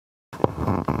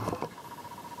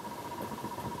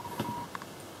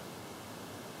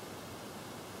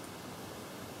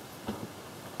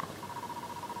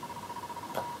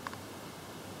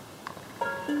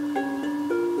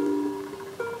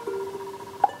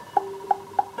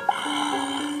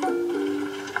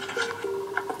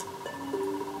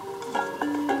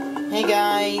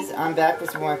guys, I'm back with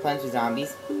some more Plants vs.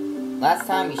 Zombies. Last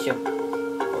time we showed...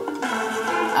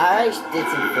 I did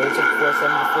some footage of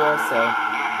 474,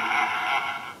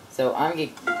 so I'm gonna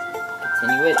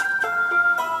continue it.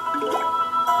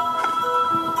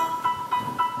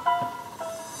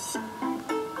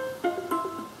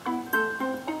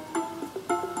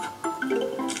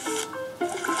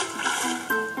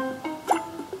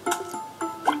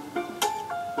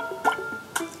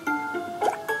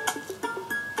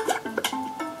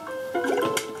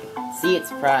 See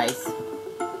its price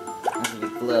as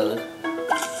it glows.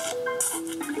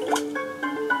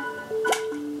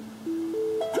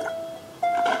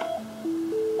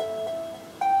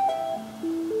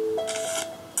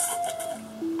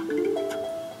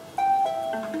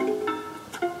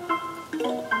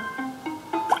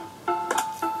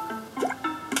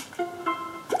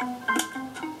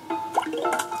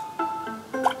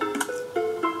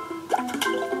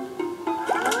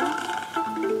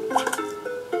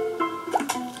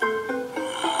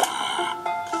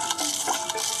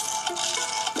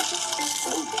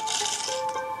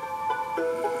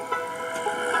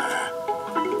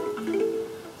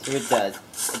 It does.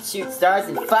 It shoots stars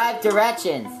in 5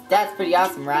 directions. That's pretty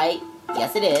awesome, right?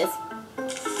 Yes, it is.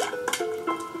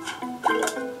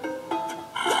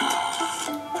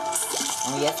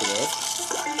 Oh, yes, it is.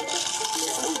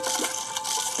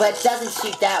 But it doesn't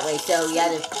shoot that way, so you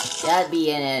have to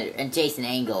be in an adjacent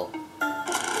angle,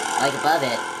 like above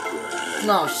it.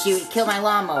 No, shoot! Kill my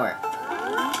lawnmower.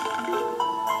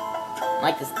 I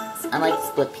like the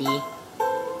split pea.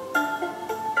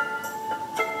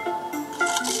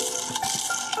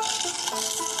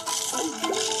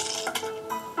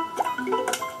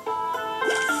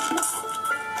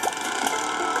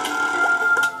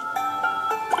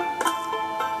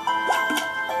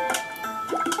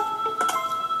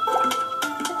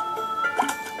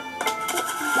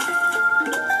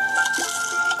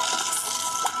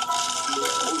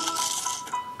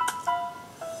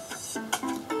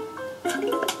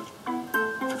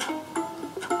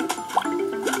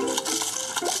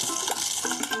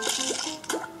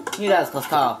 You that was a close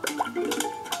call.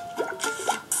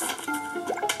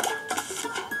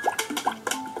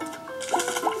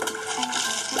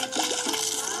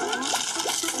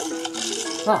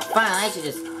 Oh, finally, I should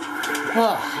just...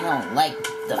 Oh, I don't like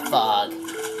the fog.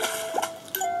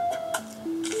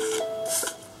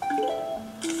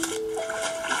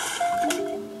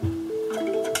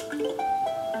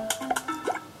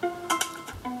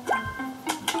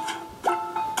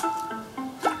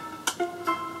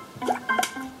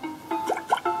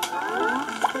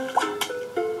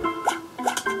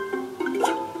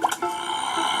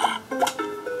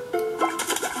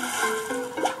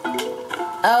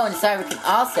 Oh, and sorry, we can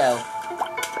also...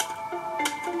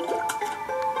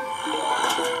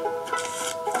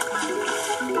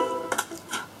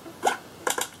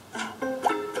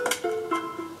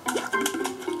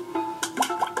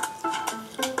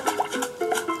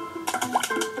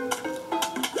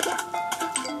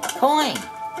 Coin!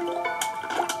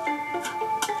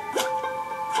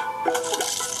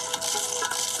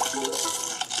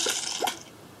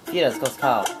 Yeah, let's go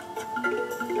call.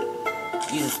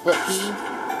 Use a split pea.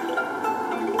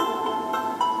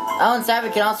 Oh, and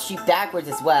Cyber can also shoot backwards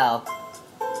as well.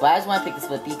 But I just want to pick the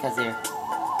split pea because there's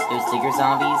bigger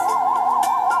zombies.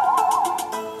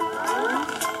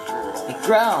 They've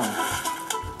grown.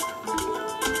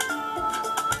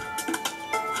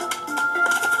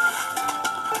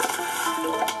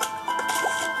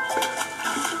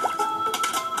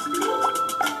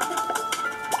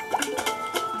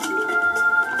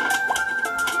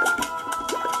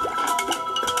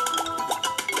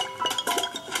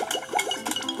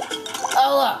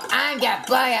 Oh look, I'm gonna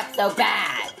blow you up so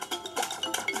bad!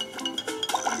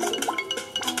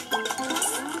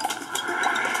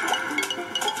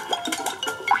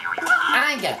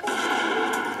 I'm gonna...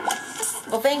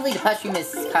 Well, thankfully the mushroom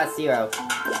is cost 0.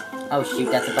 Oh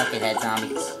shoot, that's a buckethead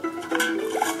zombie.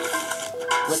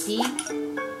 Whoopee?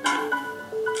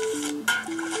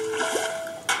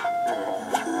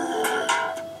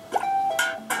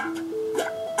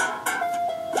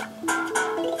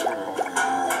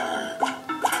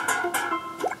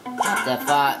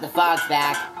 The fog's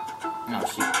back. Oh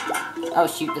shoot. Oh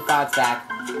shoot, the fog's back.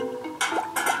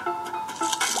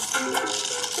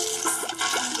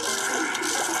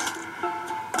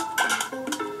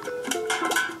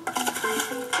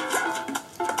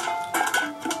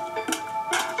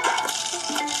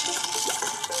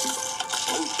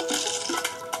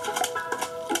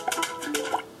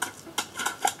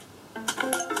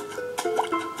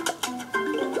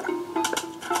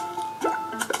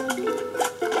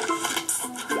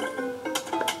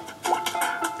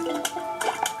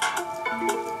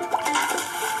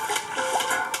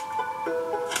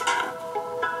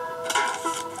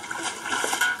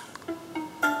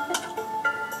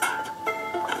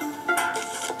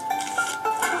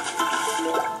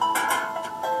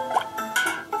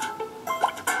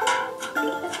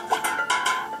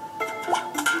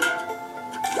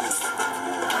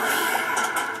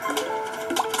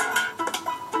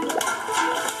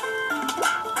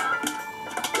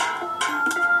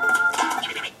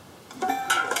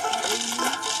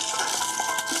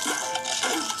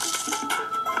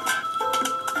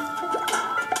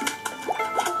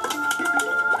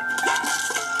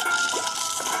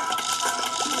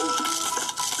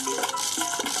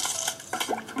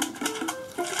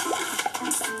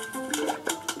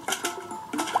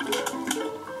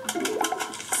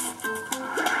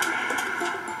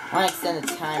 I want to extend the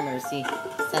timer to see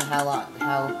how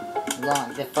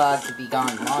long the fog could be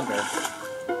gone longer.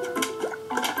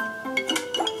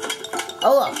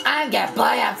 Oh look, I'm gonna blow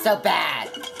up so bad!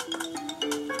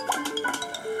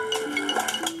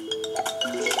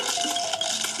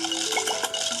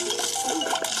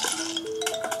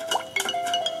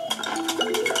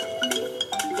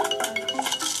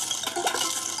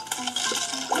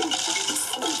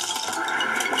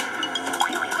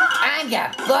 I'm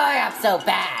gonna blow up so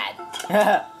bad!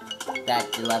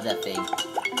 I love that thing.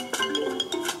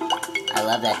 I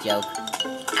love that joke.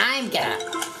 I'm gonna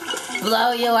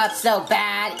blow you up so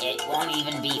bad, it won't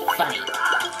even be funny.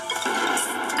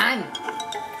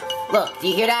 Look, do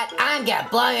you hear that? I'm gonna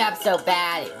blow you up so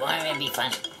bad, it won't even be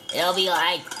funny. It'll be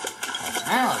like,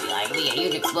 I don't know what it'll be like, it'll be a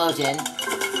huge explosion.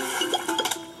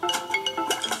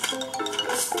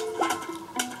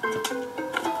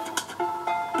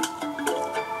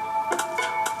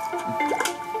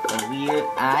 A weird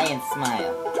eye and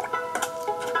smile.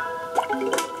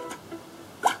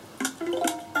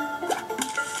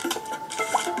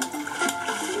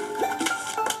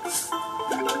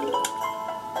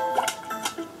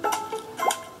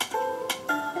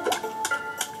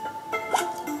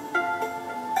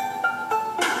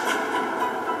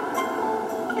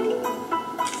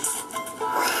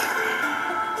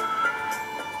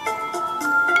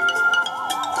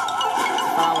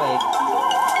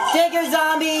 Digger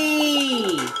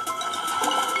Zombie!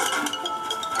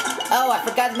 Oh, I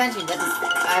forgot to mention that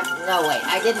no, wait,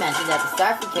 I did mention that the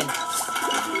Starfleet can...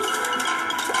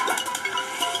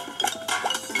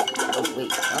 Oh,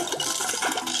 wait, what?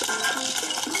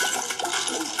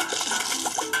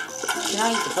 You know, I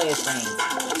used to play as brains,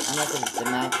 unless it's the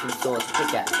Maximum Source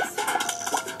pickaxe.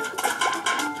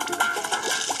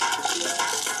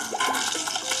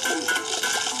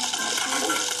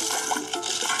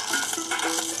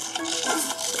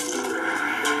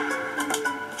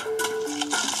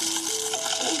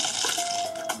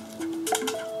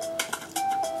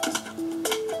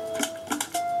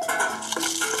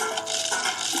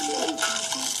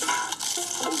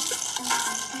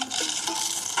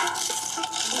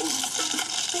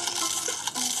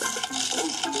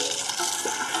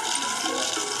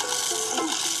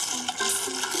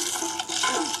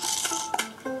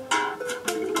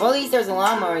 Well, at least there's a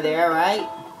lawnmower there, right?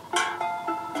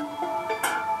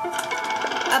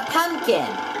 A pumpkin!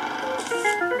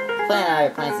 Plant other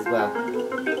plants as well.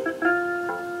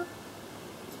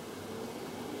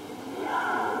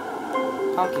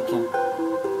 Pumpkin.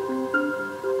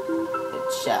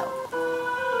 Its shell.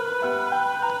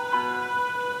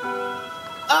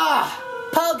 Ah!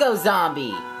 Pogo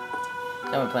Zombie!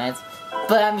 No more plants.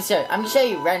 But I'm gonna show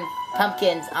you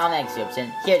Pumpkin's almanac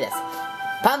description. Hear this.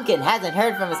 Pumpkin hasn't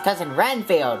heard from his cousin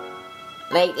Renfield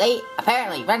lately.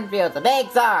 Apparently, Renfield's a big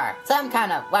czar. Some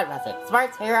kind of, what was it,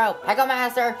 sports hero, pickle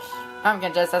master?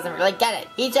 Pumpkin just doesn't really get it.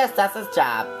 He just does his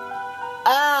job.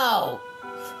 Oh!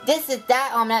 This is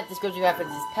that almanac description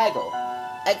references Peggle.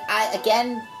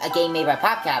 Again, a game made by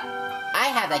PopCap. I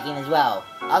have that game as well.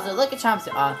 Also, look at Chomp's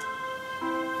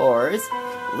Horrors.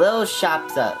 Little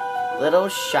Shop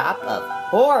of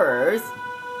Horrors.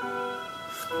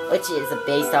 Which is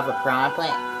based off a piranha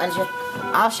plant.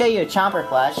 I'll show you a Chomper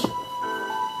plush.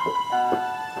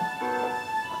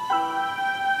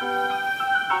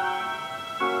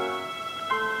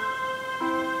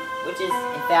 Which is,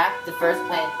 in fact, the first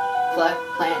plant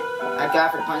I've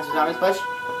got for the Plants vs. Zombies plush.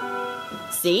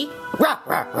 See? Rah,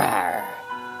 rah, rah.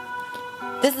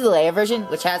 This is the layer version,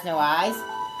 which has no eyes.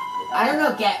 I don't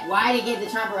know why they gave the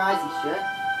Chomper eyes and shit.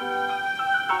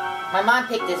 My mom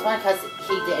picked this one because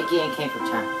he again came from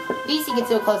China. At least he can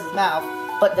still close his mouth,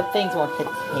 but the things won't hit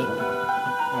him.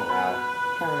 Oh wow.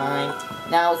 Never mind.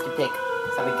 Now let's pick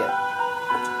something good.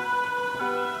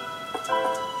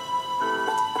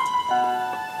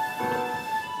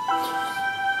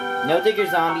 No Digger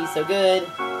Zombie, so good.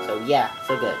 So yeah,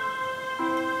 so good.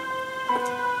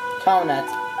 Tonut.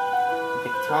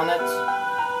 Pick Tonut.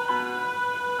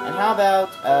 And how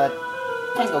about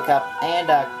Tangle Cup and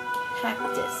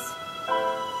Cactus.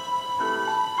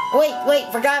 Wait,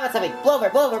 forgot about something.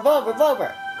 Blover.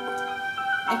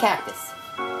 And Cactus.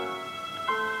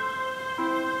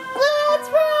 Let's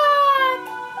rock!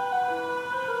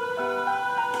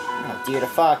 Oh dear, the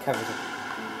fog covers it.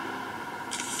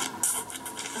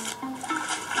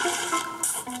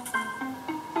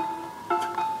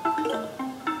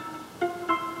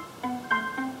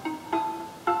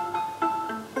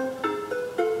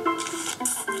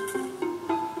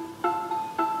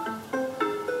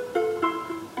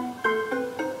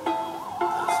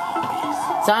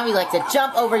 Zombie likes to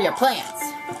jump over your plants.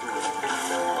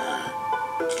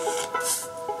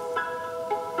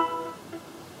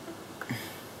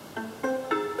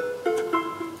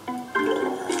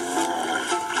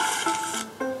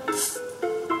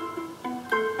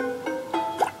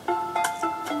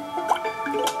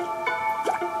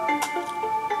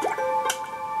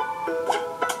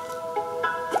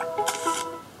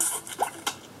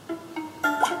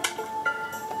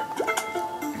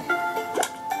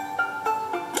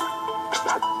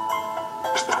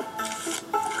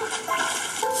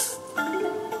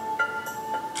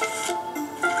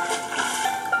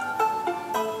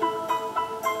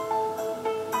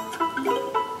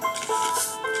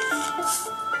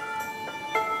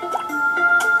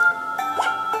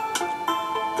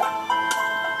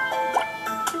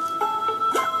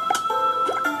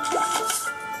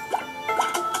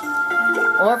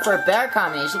 Or for a better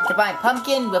combination, combine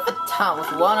pumpkin with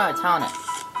walnut or tonic.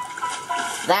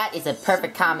 That is a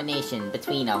perfect combination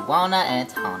between a walnut and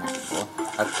a tonic. Or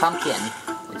a pumpkin,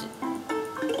 which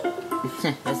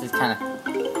is this is kind of.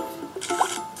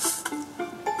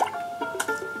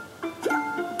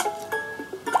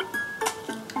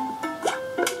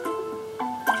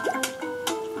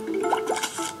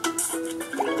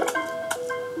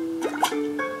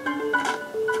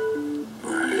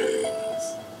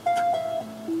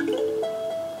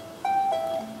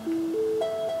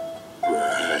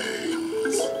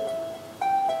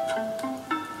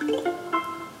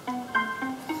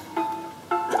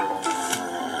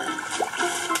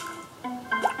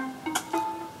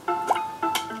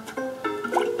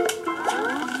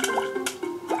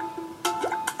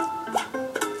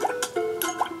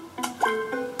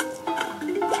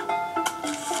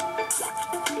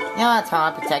 You know how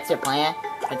tall protects your plant?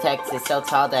 Protects it so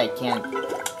tall that it can't.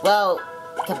 Well,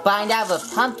 combine that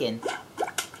with pumpkin.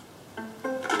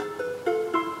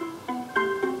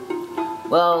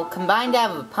 Well, combine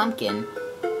that with pumpkin.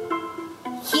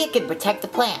 He can protect the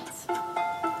plants.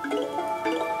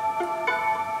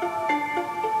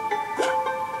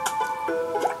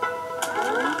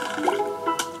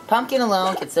 Pumpkin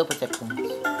alone can still protect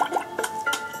plants.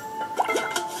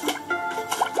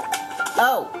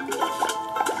 Oh!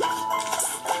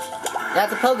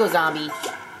 That's a pogo zombie.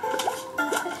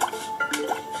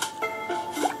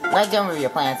 Like don't remove your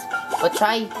plants, but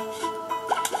try.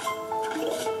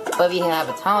 But if you have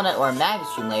a Talonut or a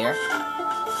Magistream layer.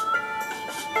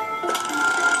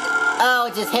 Oh,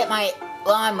 it just hit my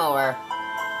lawnmower.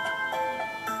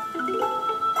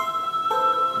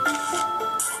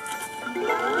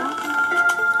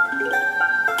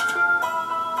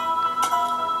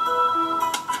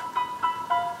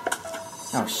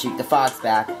 Oh shoot, the fog's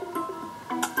back.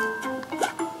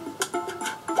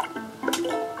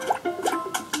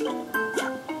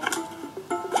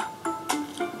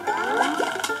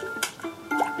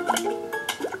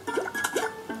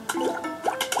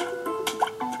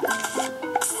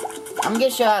 I'm gonna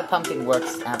show you how pumpkin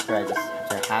works after I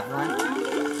have one.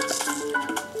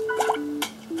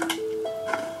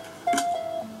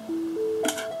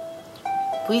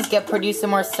 Please produce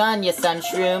some more sun, you sun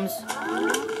shrooms.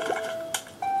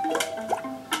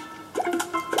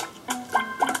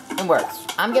 It works.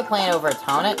 I'm gonna plant over a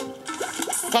Talonut.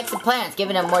 Protects the plants,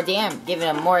 giving them more giving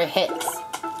them more hits.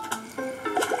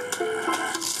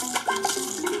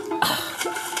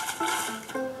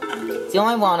 It's the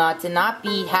only walnut to not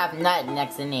have nut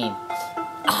next to the name.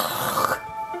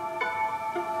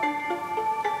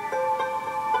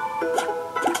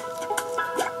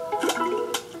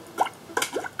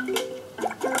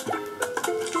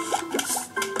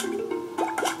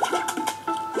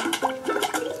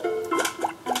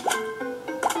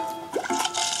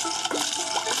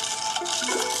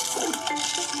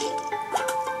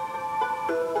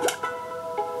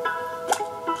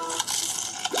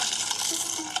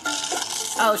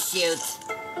 Oh shoot.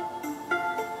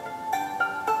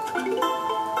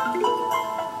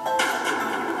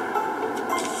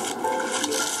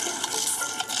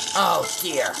 Oh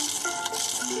dear.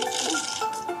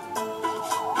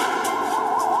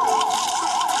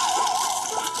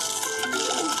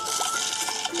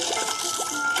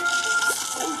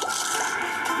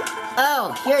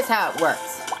 Oh, here's how it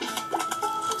works.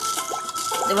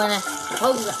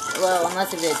 Well,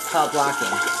 unless if it's called blocking.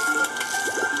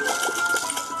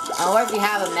 Or if you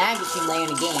have a Magistream layer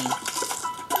in a game.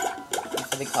 That's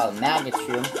what they call a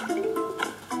Magistream.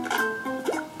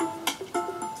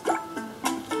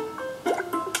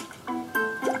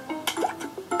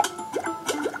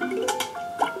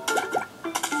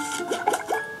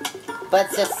 But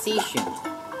it's just C-Shroom.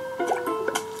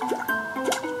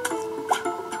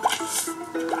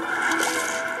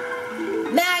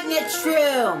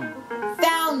 Magnetshroom!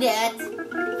 Found it!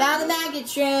 Found the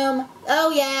Magnetshroom! Oh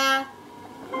yeah!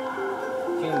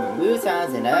 Remove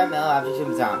sounds and other metal after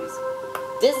shooting zombies.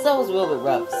 This level's a little bit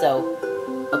rough, so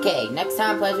okay, next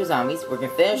time Pleasure Zombies, we're gonna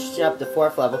finish up the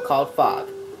 4th level called Fog.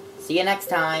 See you next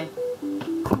time.